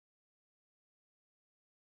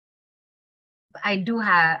I do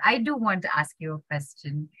want to ask you a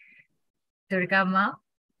question. DurgaMa,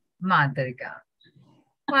 Ma Durga.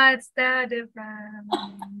 What's the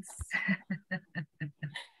difference?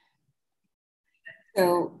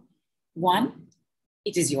 So, one,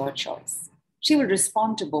 it is your choice. She will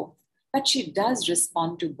respond to both, but she does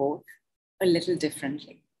respond to both a little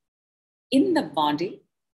differently. In the body,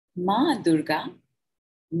 Ma Durga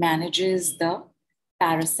manages the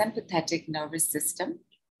parasympathetic nervous system,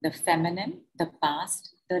 the feminine, the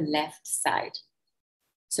past, the left side.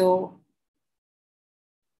 So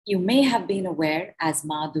you may have been aware, as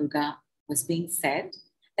Ma Durga was being said,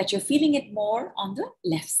 that you're feeling it more on the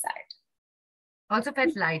left side. Also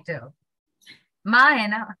felt lighter. Ma hai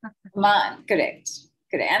na? Ma, correct.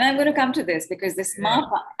 And I'm going to come to this because this Ma,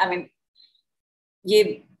 I mean,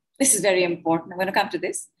 this is very important. I'm going to come to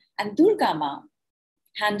this. And DurgaMa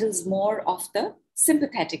handles more of the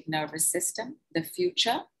sympathetic nervous system, the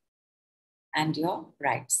future, and your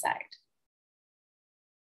right side.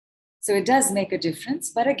 So it does make a difference,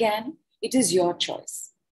 but again, it is your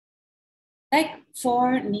choice. Like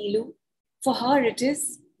for Neelu, for her it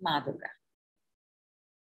is Ma Durga.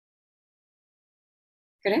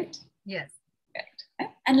 Correct? Yes. Correct.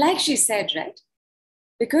 And like she said, right?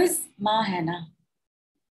 Because Ma hai na,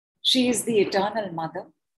 she is the eternal mother.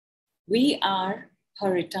 We are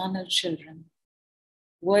her eternal children.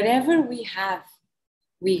 Whatever we have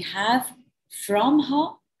from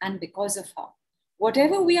her and because of her.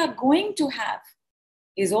 Whatever we are going to have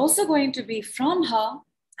is also going to be from her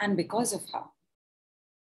and because of her.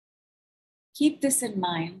 Keep this in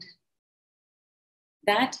mind,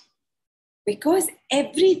 that because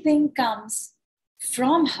everything comes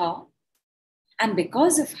from her and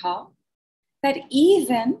because of her, that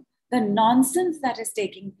even the nonsense that is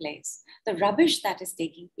taking place, the rubbish that is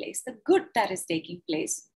taking place, the good that is taking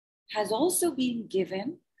place, has also been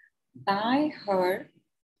given by her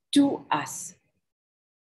to us.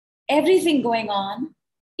 Everything going on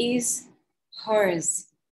is hers.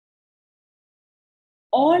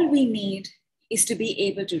 All we need is to be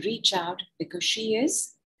able to reach out, because she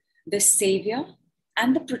is the savior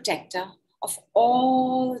and the protector of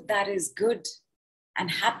all that is good and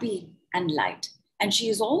happy and light. And she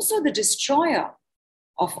is also the destroyer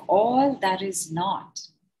of all that is not.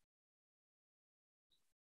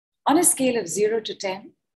 On a scale of 0 to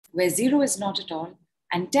 10, where 0 is not at all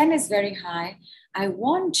and 10 is very high, I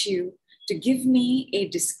want you to give me a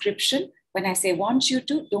description. When I say want you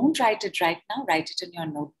to, don't write it right now, write it in your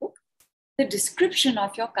notebook. The description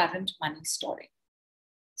of your current money story.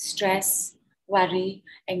 Stress, worry,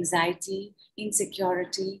 anxiety,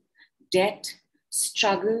 insecurity, debt,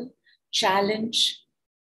 struggle, challenge,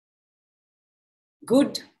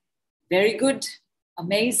 good, very good,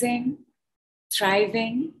 amazing,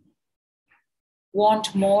 thriving,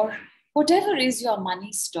 want more. Whatever is your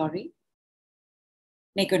money story,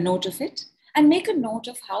 make a note of it and make a note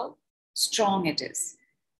of how strong it is.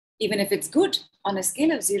 Even if it's good, on a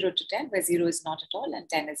scale of 0 to 10, where 0 is not at all and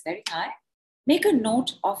 10 is very high, make a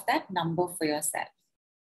note of that number for yourself.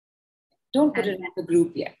 Don't put it in the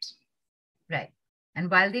group yet. Right. And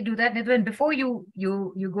while they do that, Nidhu, and before you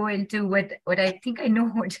go into what I think I know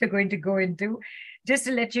what you're going to go into, just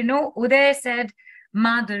to let you know, Uday said,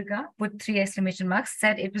 Ma Durga, put 3 exclamation marks,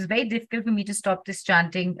 said it was very difficult for me to stop this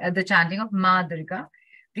chanting, the chanting of Ma Durga.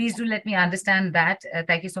 Please do let me understand that.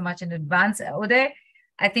 Thank you so much in advance. Uday,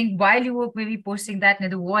 I think while you were maybe posting that,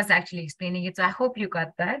 Nidhu was actually explaining it. So I hope you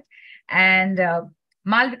got that. And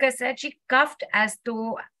Malvika said she coughed as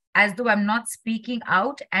though I'm not speaking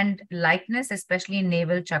out, and lightness, especially in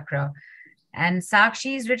navel chakra. And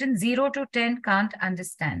Sakshi's written 0 to 10 can't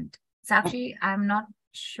understand. Sakshi, I'm not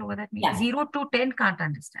sure what that means. Yeah. 0 to 10 can't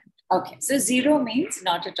understand. Okay. So 0 means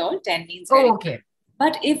not at all. 10 means very okay. Good.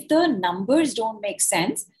 But if the numbers don't make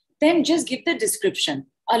sense, then just give the description.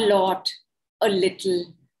 A lot, a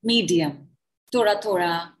little, medium, thoda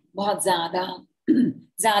thoda, bahut zyada,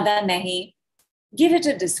 zyada nahi. Give it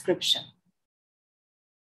a description.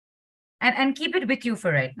 And keep it with you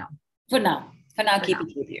for right now. For now, keep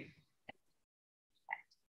it with you.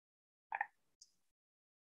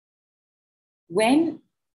 When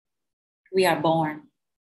we are born,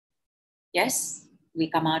 yes,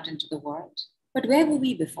 we come out into the world, but where were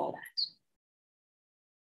we before that?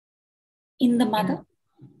 In the mother?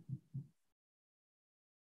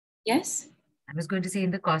 Yes? I was going to say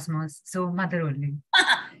in the cosmos, so mother only.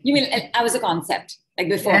 You mean I was a concept, like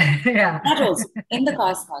before? Yeah. That also, in the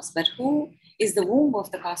cosmos. But who is the womb of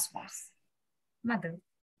the cosmos? Mother.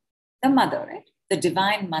 The mother, right? The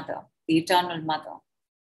divine mother, the eternal mother.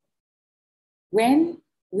 When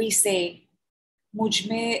we say, Mujh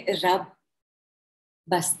mein Rab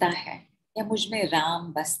basta hai, या मुझ में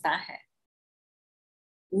राम बसता है.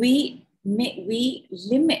 We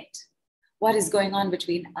limit what is going on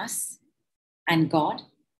between us and God.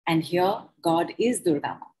 And here, God is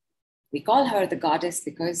DurgaMa. We call her the goddess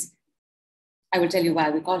because, I will tell you why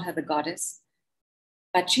we call her the goddess,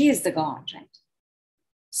 but she is the God, right?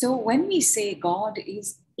 So when we say God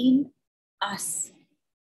is in us,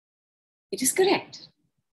 it is correct.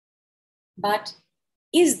 But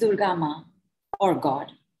is DurgaMa or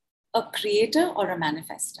God a creator or a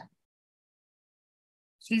manifester?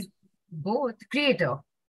 She's both. Creator.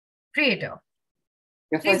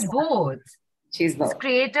 She's both. She's both. She's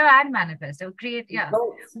creator and manifestor. Yeah.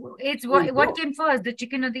 Both. It's what came first, the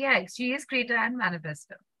chicken or the egg? She is creator and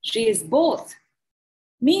manifestor. She is both.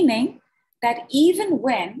 Meaning that even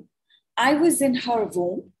when I was in her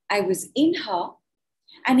womb, I was in her.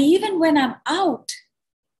 And even when I'm out,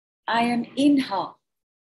 I am in her.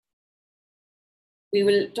 We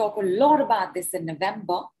will talk a lot about this in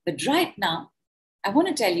November. But right now, I want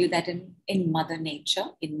to tell you that in Mother Nature,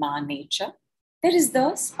 in Ma Nature, there is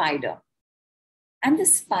the spider. And the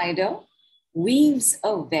spider weaves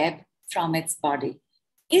a web from its body.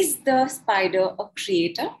 Is the spider a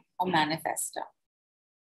creator or manifester?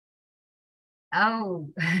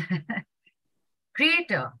 Oh,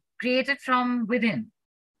 creator, created from within.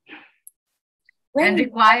 And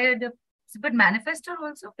required, but manifestor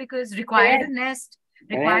also, because required a nest,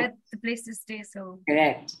 required the place to stay. So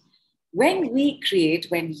correct. When we create,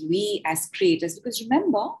 when we as creators, because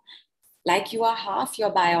remember, like you are half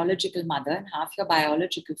your biological mother and half your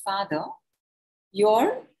biological father,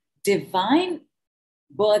 your divine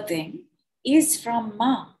birthing is from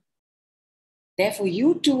Ma. Therefore,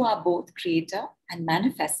 you two are both creator and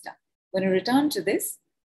manifester. When I return to this,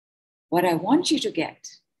 what I want you to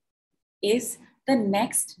get is the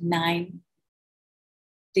next 9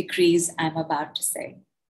 decrees I'm about to say.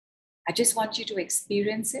 I just want you to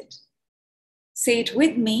experience it. Say it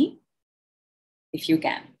with me if you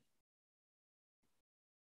can.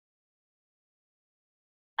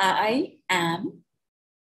 I am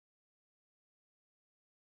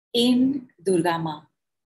in DurgaMa.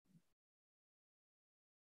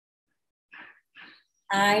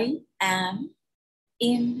 I am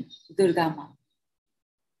in DurgaMa.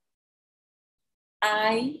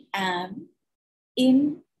 I am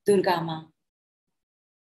in DurgaMa.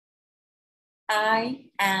 I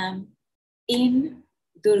am in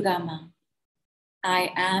DurgaMa.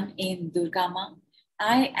 I am in DurgaMa.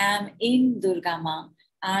 I am in DurgaMa.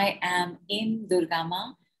 I am in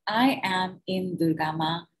DurgaMa. I am in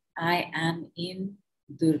DurgaMa. I am in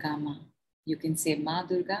DurgaMa. You can say Ma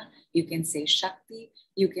Durga, you can say Shakti,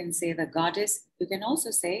 you can say the goddess, you can also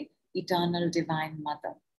say eternal divine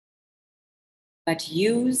mother. But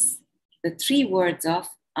use the 3 words of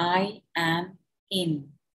I am in.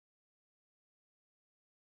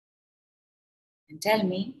 And tell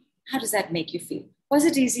me, how does that make you feel? Was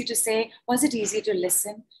it easy to say? Was it easy to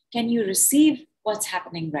listen? Can you receive what's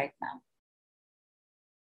happening right now?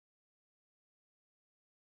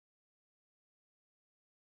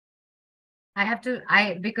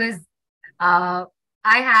 Because I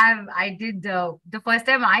did the first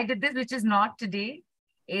time I did this, which is not today,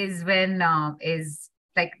 is when it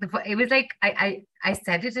was like I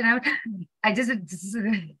said it and I just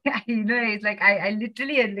it's like I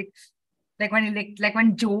literally like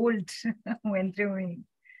when jolt went through me.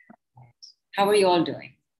 How are you all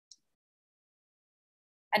doing?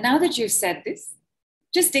 And now that you've said this,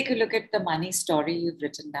 just take a look at the money story you've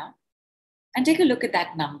written down and take a look at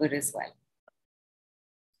that number as well.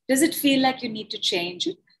 Does it feel like you need to change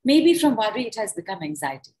it? Maybe from worry, it has become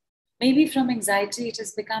anxiety. Maybe from anxiety, it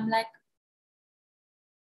has become like,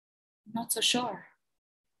 I'm not so sure.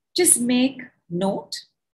 Just make note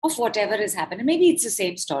of whatever has happened. And maybe it's the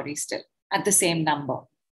same story still at the same number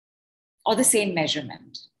or the same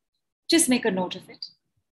measurement. Just make a note of it.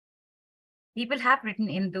 People have written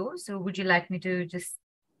in those. So would you like me to just...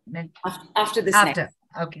 After this next?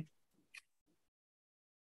 Okay.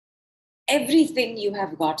 Everything you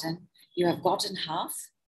have gotten half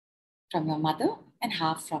from your mother and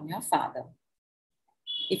half from your father.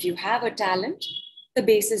 If you have a talent, the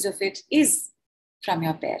basis of it is from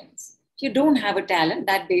your parents. If you don't have a talent,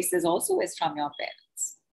 that basis also is from your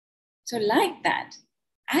parents. So like that,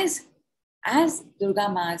 as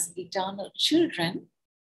DurgaMa's eternal children,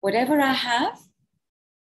 whatever I have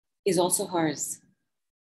is also hers.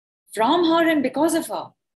 From her and because of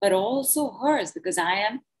her, but also hers because I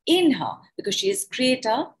am in her, because she is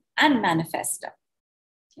creator and manifester.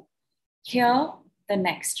 Here, the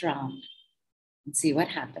next round, and see what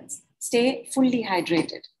happens. Stay fully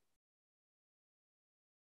hydrated.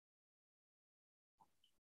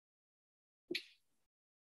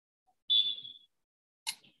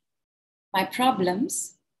 My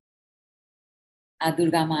problems are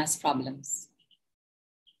DurgaMa's problems.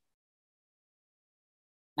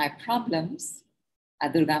 My problems are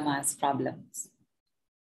DurgaMa's problems.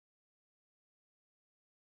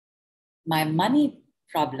 My money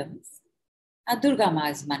problems are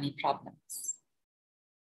DurgaMa's money problems.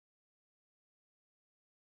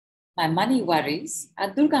 My money worries are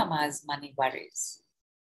DurgaMa's money worries.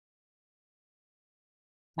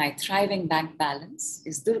 My thriving bank balance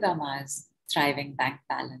is DurgaMa's thriving bank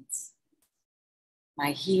balance.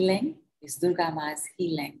 My healing is DurgaMa's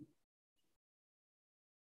healing.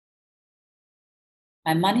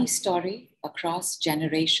 My money story across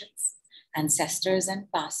generations, ancestors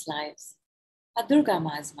and past lives are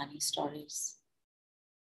DurgaMa's money stories.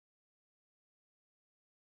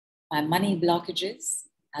 My money blockages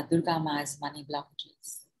are DurgaMa's money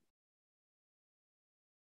blockages.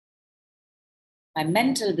 My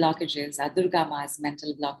mental blockages are DurgaMa's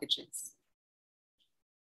mental blockages.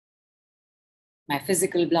 My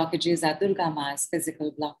physical blockages are DurgaMa's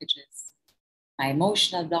physical blockages. My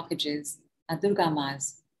emotional blockages are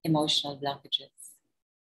DurgaMa's emotional blockages.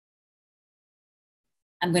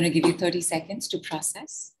 I'm going to give you 30 seconds to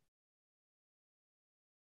process.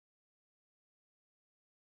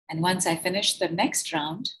 And once I finish the next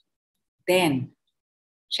round, then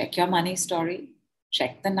check your money story,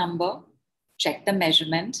 check the number, check the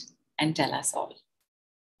measurement, and tell us all.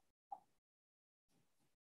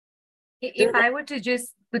 If I were to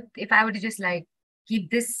just like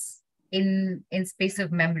keep this in space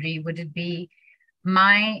of memory, would it be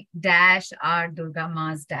my dash are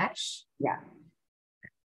DurgaMa's dash? Yeah.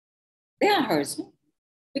 They are hers. No?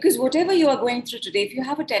 Because whatever you are going through today, if you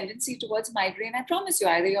have a tendency towards migraine, I promise you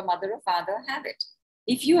either your mother or father have it.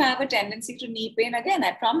 If you have a tendency to knee pain, again,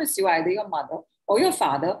 I promise you either your mother or your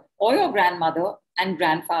father or your grandmother and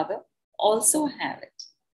grandfather also have it.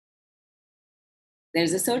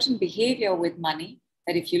 There's a certain behavior with money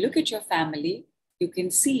that if you look at your family, you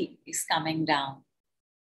can see is coming down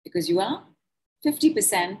because you are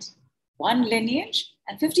 50% one lineage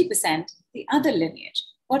and 50% the other lineage.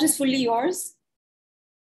 What is fully yours?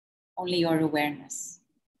 Only your awareness.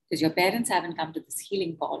 Because your parents haven't come to this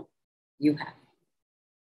healing call, you have.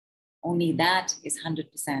 Only that is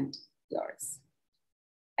 100% yours.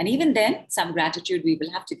 And even then, some gratitude we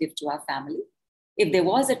will have to give to our family. If there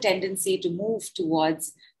was a tendency to move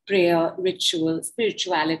towards prayer, ritual,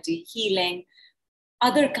 spirituality, healing,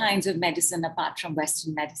 other kinds of medicine apart from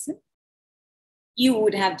Western medicine, you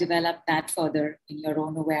would have developed that further in your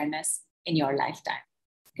own awareness in your lifetime.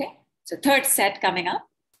 Okay, so third set coming up.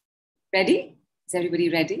 Ready? Is everybody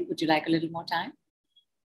ready? Would you like a little more time?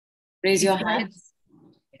 Raise your hands.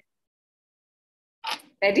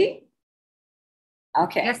 Ready?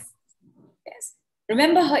 Okay. Yes. Yes.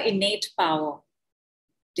 Remember her innate power.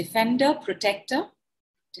 Defender, protector,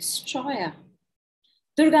 destroyer.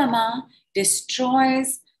 DurgaMa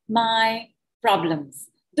destroys my problems.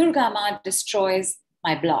 DurgaMa destroys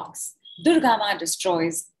my blocks. DurgaMa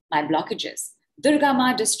destroys my blockages.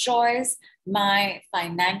 DurgaMa destroys my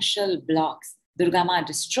financial blocks. DurgaMa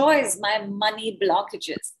destroys my money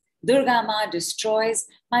blockages. DurgaMa destroys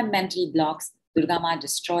my mental blocks. DurgaMa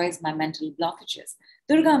destroys my mental blockages.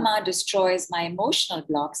 DurgaMa destroys my emotional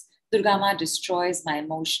blocks. DurgaMa destroys my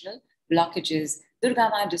emotional blockages.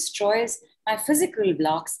 DurgaMa destroys my physical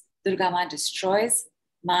blocks. DurgaMa destroys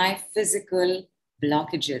my physical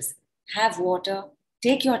blockages. Have water,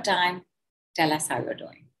 take your time, tell us how you're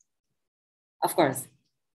doing. Of course,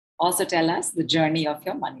 also tell us the journey of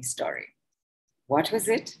your money story. What was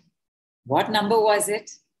it? What number was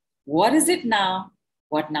it? What is it now?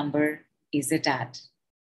 What number is it at?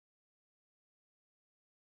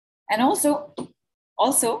 And also,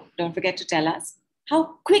 don't forget to tell us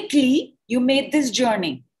how quickly you made this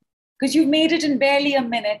journey, because you've made it in barely a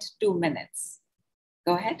minute, 2 minutes.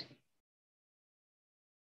 Go ahead.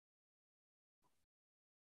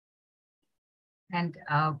 And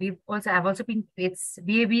I've been putting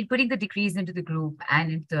the decrees into the group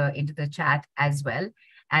and into the chat as well.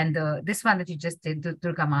 And this one that you just did,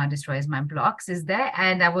 DurgaMa destroys my blocks, is there.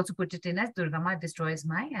 And I've also put it in as DurgaMa destroys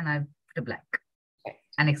my, and I've put a blank,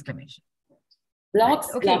 an exclamation.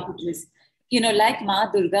 Blocks, okay. Blockages. You know, like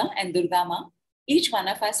Ma Durga and DurgaMa, each one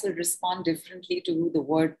of us will respond differently to the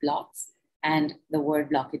word blocks and the word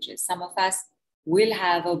blockages. Some of us will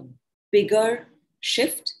have a bigger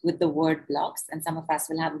shift with the word blocks, and some of us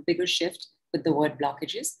will have a bigger shift with the word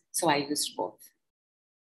blockages. So I used both.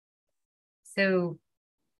 So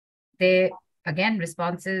there, again,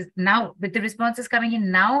 responses. Now, with the responses coming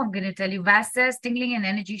in now, I'm going to tell you vast says tingling and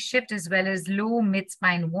energy shift, as well as low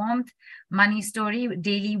mid-spine warmth, money story,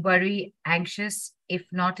 daily worry, anxious, if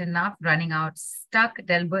not enough, running out, stuck.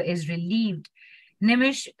 Delbur is relieved.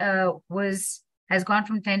 Nimish has gone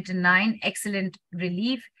from 10 to 9. Excellent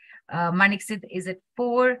relief. Maniksid is at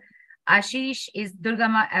 4. Ashish is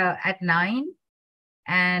DurgaMa at 9.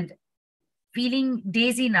 And feeling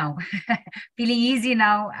daisy now, feeling easy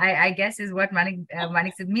now, I guess is what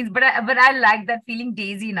Maniksid means. But I like that, feeling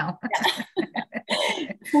daisy now.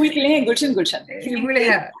 Oh,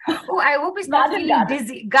 I hope he's not feeling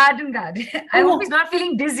dizzy. Garden. I hope he's not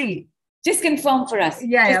feeling dizzy. Just confirm for us.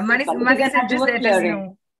 Yeah. Maniksid just let us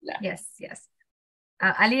know. Yes.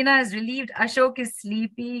 Alina is relieved. Ashok is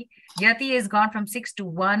sleepy. Yati is gone from 6 to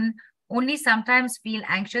 1. Only sometimes feel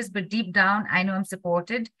anxious, but deep down, I know I'm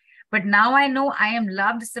supported. But now I know I am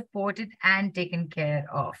loved, supported, and taken care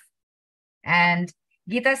of. And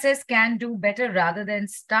Geeta says, can do better rather than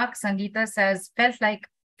stuck. Sangeeta says, felt like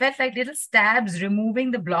little stabs,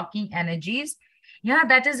 removing the blocking energies. Yeah,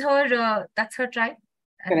 that is her, that's her trident.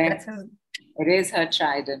 Correct. It is her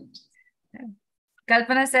trident. Yeah.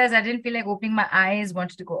 Kalpana says, I didn't feel like opening my eyes,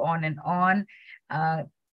 wanted to go on and on.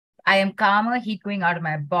 I am calmer, heat going out of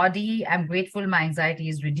my body. I'm grateful my anxiety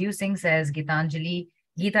is reducing, says Gitanjali.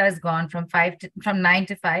 Geeta has gone from 9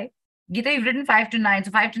 to 5. Geeta, you've written 5 to 9.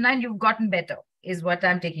 So 5 to 9, you've gotten better, is what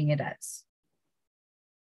I'm taking it as.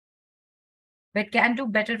 But can do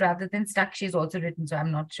better rather than stuck, she's also written, so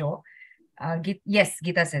I'm not sure. Yes,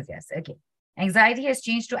 Geeta says yes. Okay. Anxiety has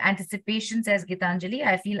changed to anticipation, says Gitanjali.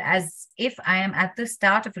 I feel as if I am at the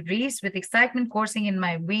start of a race with excitement coursing in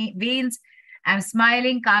my veins. I'm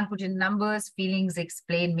smiling, can't put in numbers, feelings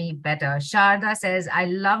explain me better. Sharda says, I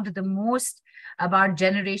loved the most about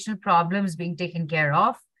generational problems being taken care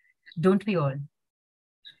of. Don't we all?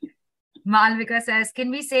 Malvika says,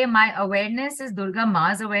 can we say my awareness is Durga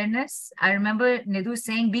Ma's awareness? I remember Nidhu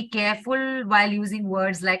saying, be careful while using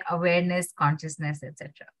words like awareness, consciousness,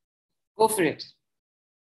 etc. Go for it.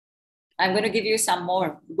 I'm going to give you some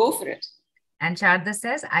more. Go for it. And Sharda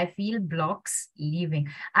says, I feel blocks leaving.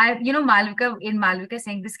 Malvika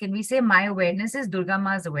saying this, can we say my awareness is Durga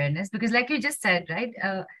Ma's awareness? Because like you just said, right?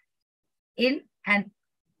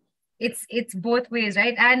 It's both ways,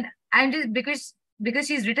 right? And I'm just, because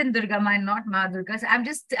she's written Durga Ma and not Ma Durga, so I'm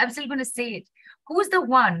still going to say it. Who's that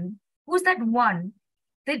one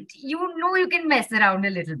that you can mess around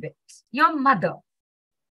a little bit? Your mother.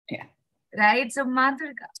 Yeah. Right? So Ma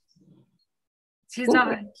Durga. She's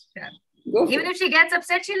not. Even if she gets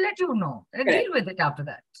upset, she'll let you know. Deal with it after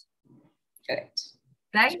that. Correct.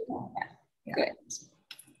 Right? Yeah. Correct.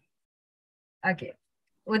 Okay.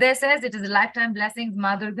 Uday says, it is a lifetime blessing,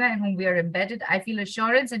 Ma Durga, in whom we are embedded. I feel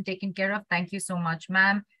assurance and taken care of. Thank you so much,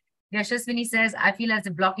 ma'am. Yashaswini says, I feel as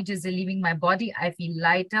the blockages are leaving my body. I feel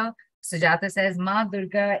lighter. Sujata says, Ma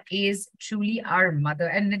Durga is truly our mother.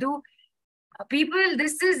 And Nidhu, people,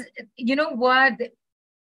 this is, you know what?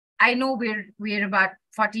 I know we're about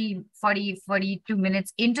 42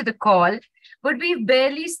 minutes into the call, but we've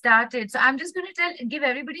barely started. So I'm just going to give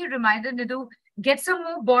everybody a reminder, Nidhu, get some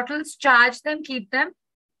more bottles, charge them, keep them.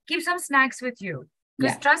 Keep some snacks with you.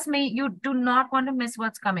 Because trust me, you do not want to miss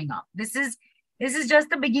what's coming up. This is just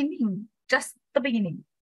the beginning. Just the beginning.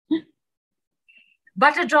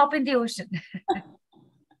 But a drop in the ocean.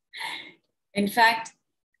 In fact,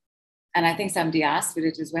 and I think somebody asked for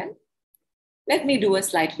it as well, let me do a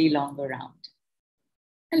slightly longer round.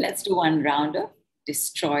 And let's do one round of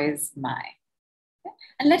destroys my.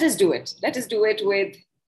 And let us do it. Let us do it with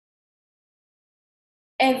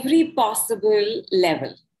every possible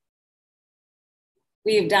level.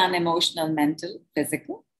 We've done emotional, mental,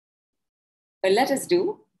 physical. But let us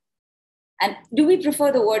do. And do we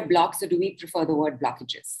prefer the word blocks or do we prefer the word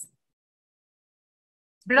blockages?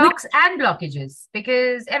 Blocks and blockages,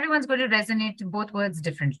 because everyone's going to resonate to both words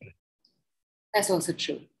differently. That's also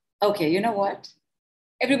true. Okay, you know what?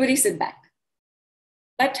 Everybody sit back.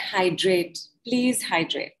 But hydrate. Please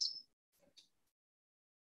hydrate.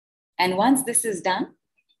 And once this is done,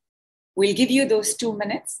 we'll give you those 2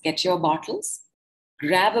 minutes. Get your bottles.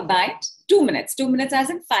 Grab a bite. 2 minutes. 2 minutes as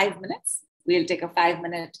in 5 minutes. We'll take a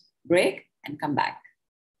 5-minute break and come back.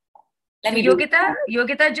 Let me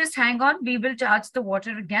Yogita, just hang on. We will charge the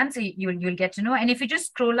water again, so you'll get to know. And if you just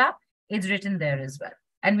scroll up, it's written there as well.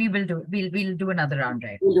 And we'll do another round,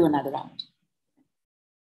 right? We'll do another round.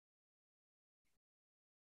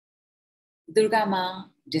 Durga Ma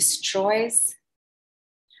destroys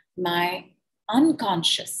my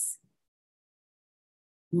unconscious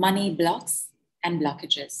money blocks and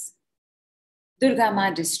blockages. Durga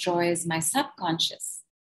Ma destroys my subconscious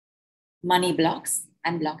money blocks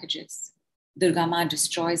and blockages. Durga Ma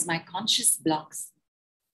destroys my conscious blocks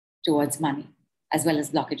towards money, as well as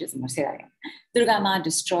blockages. Durga Ma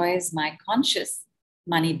destroys my conscious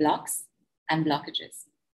money blocks and blockages.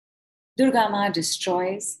 DurgaMa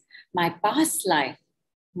destroys my past life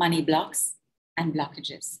money blocks and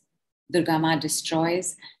blockages. DurgaMa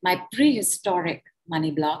destroys my prehistoric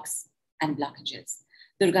money blocks and blockages.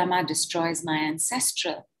 DurgaMa destroys my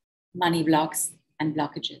ancestral money blocks and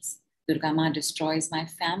blockages. DurgaMa destroys my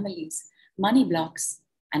family's money blocks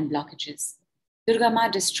and blockages.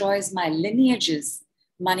 DurgaMa destroys my lineage's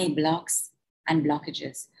money blocks and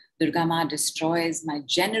blockages. DurgaMa destroys my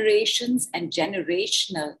generations and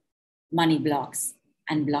generational money blocks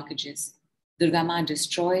and blockages. DurgaMa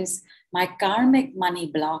destroys my karmic money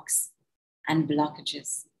blocks and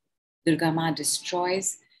blockages. DurgaMa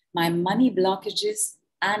destroys my money blockages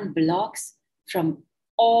and blocks from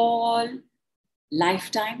all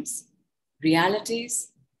lifetimes,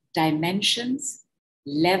 realities, dimensions,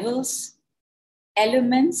 levels,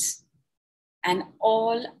 elements, and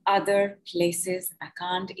all other places I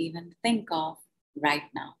can't even think of right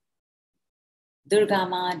now.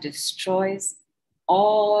 DurgaMa destroys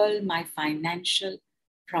all my financial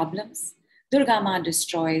problems. DurgaMa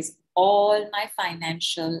destroys all my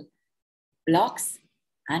financial blocks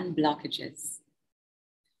and blockages.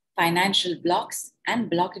 Financial blocks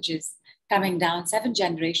and blockages coming down 7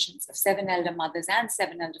 generations of 7 elder mothers and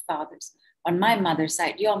 7 elder fathers on my mother's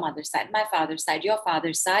side, your mother's side, my father's side, your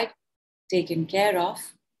father's side, taken care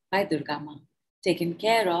of by DurgaMa, taken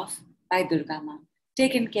care of by DurgaMa,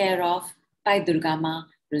 taken care of by DurgaMa,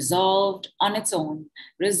 resolved on its own,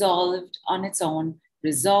 resolved on its own,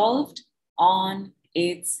 resolved on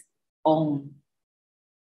its own.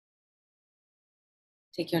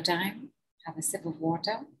 Take your time, have a sip of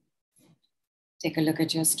water. Take a look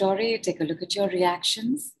at your story, take a look at your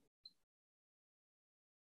reactions.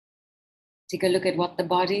 Take a look at what the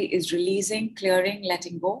body is releasing, clearing,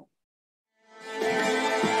 letting go.